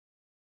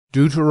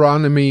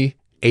Deuteronomy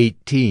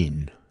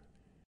 18.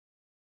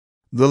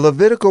 The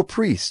Levitical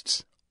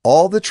priests,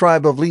 all the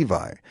tribe of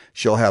Levi,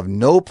 shall have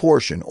no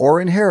portion or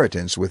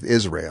inheritance with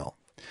Israel.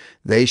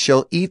 They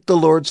shall eat the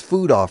Lord's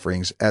food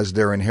offerings as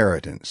their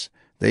inheritance.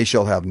 They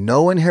shall have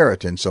no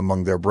inheritance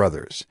among their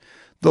brothers.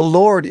 The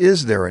Lord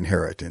is their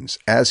inheritance,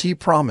 as he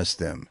promised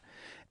them.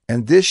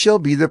 And this shall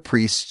be the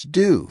priest's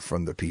due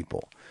from the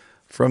people.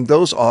 From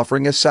those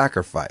offering a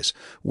sacrifice,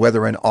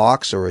 whether an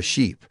ox or a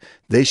sheep,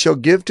 they shall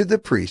give to the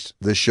priest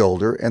the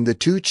shoulder and the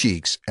 2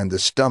 cheeks and the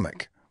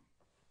stomach.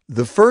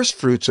 The first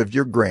fruits of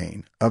your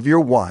grain, of your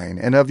wine,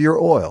 and of your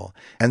oil,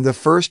 and the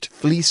first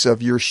fleece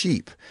of your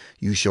sheep,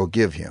 you shall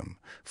give him.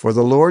 For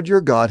the Lord your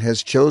God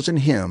has chosen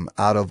him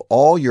out of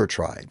all your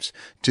tribes,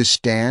 to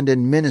stand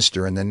and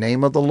minister in the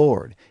name of the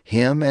Lord,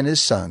 him and his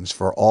sons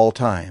for all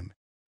time.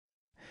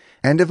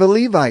 And if a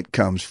Levite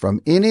comes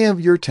from any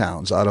of your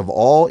towns out of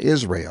all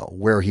Israel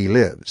where he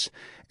lives,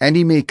 and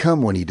he may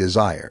come when he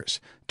desires,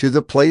 to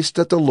the place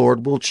that the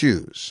Lord will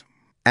choose,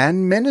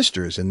 and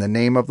ministers in the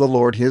name of the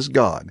Lord his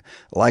God,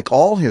 like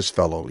all his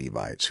fellow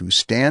Levites who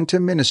stand to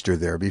minister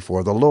there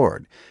before the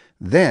Lord,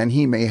 then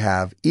he may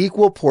have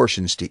equal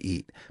portions to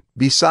eat,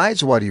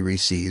 besides what he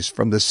receives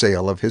from the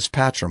sale of his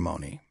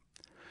patrimony.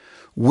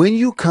 When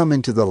you come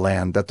into the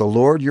land that the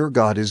Lord your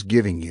God is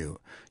giving you,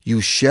 you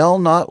shall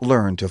not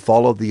learn to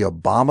follow the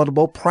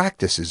abominable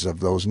practices of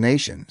those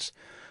nations.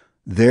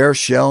 There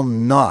shall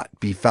not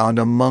be found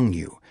among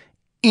you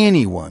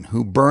anyone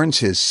who burns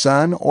his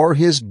son or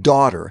his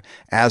daughter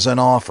as an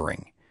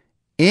offering,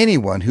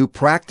 anyone who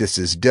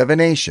practices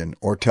divination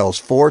or tells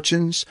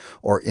fortunes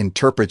or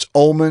interprets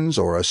omens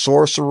or a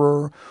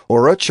sorcerer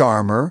or a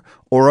charmer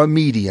or a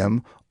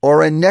medium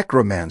or a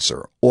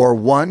necromancer or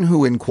one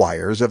who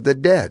inquires of the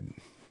dead.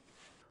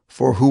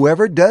 For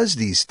whoever does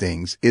these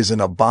things is an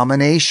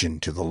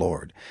abomination to the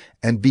Lord,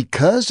 and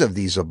because of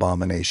these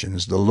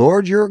abominations the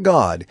Lord your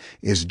God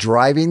is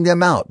driving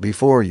them out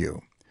before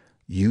you.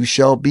 You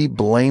shall be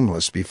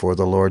blameless before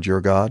the Lord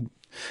your God.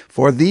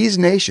 For these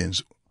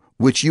nations,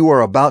 which you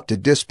are about to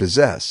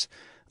dispossess,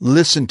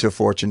 listen to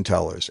fortune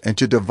tellers and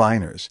to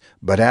diviners.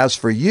 But as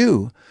for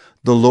you,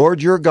 the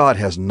Lord your God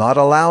has not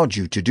allowed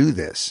you to do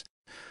this.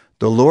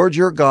 The Lord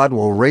your God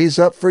will raise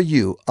up for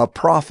you a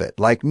prophet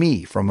like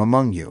me from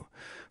among you,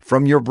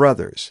 from your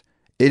brothers.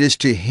 It is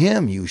to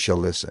him you shall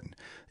listen,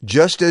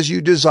 just as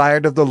you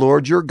desired of the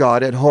Lord your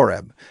God at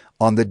Horeb,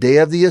 on the day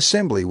of the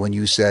assembly, when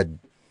you said,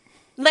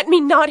 "Let me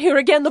not hear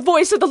again the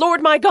voice of the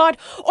Lord my God,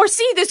 or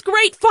see this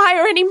great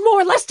fire any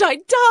more, lest I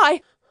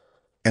die."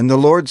 And the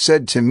Lord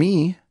said to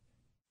me,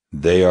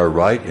 "They are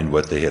right in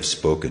what they have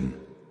spoken.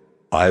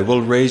 I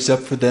will raise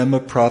up for them a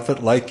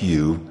prophet like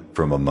you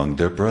from among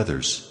their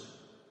brothers,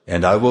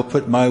 and I will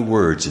put my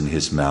words in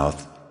his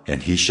mouth,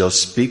 and he shall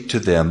speak to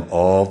them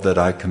all that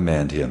I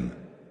command him.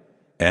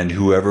 And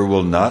whoever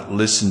will not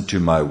listen to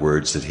my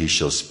words that he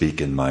shall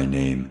speak in my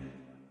name,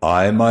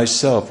 I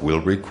myself will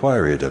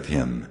require it of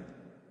him.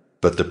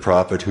 But the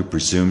prophet who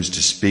presumes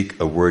to speak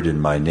a word in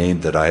my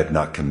name that I have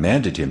not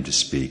commanded him to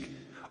speak,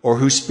 or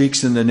who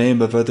speaks in the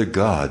name of other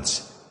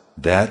gods,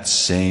 that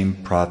same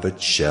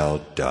prophet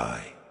shall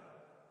die."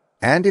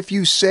 And if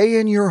you say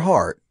in your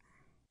heart,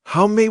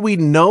 "How may we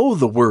know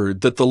the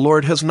word that the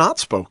Lord has not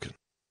spoken?"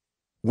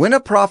 when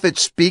a prophet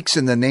speaks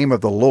in the name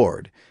of the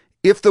Lord,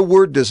 if the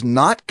word does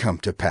not come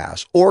to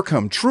pass or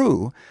come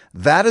true,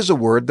 that is a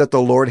word that the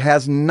Lord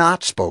has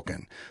not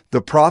spoken. The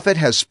prophet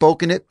has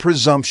spoken it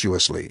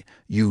presumptuously.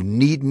 You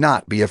need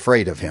not be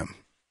afraid of him.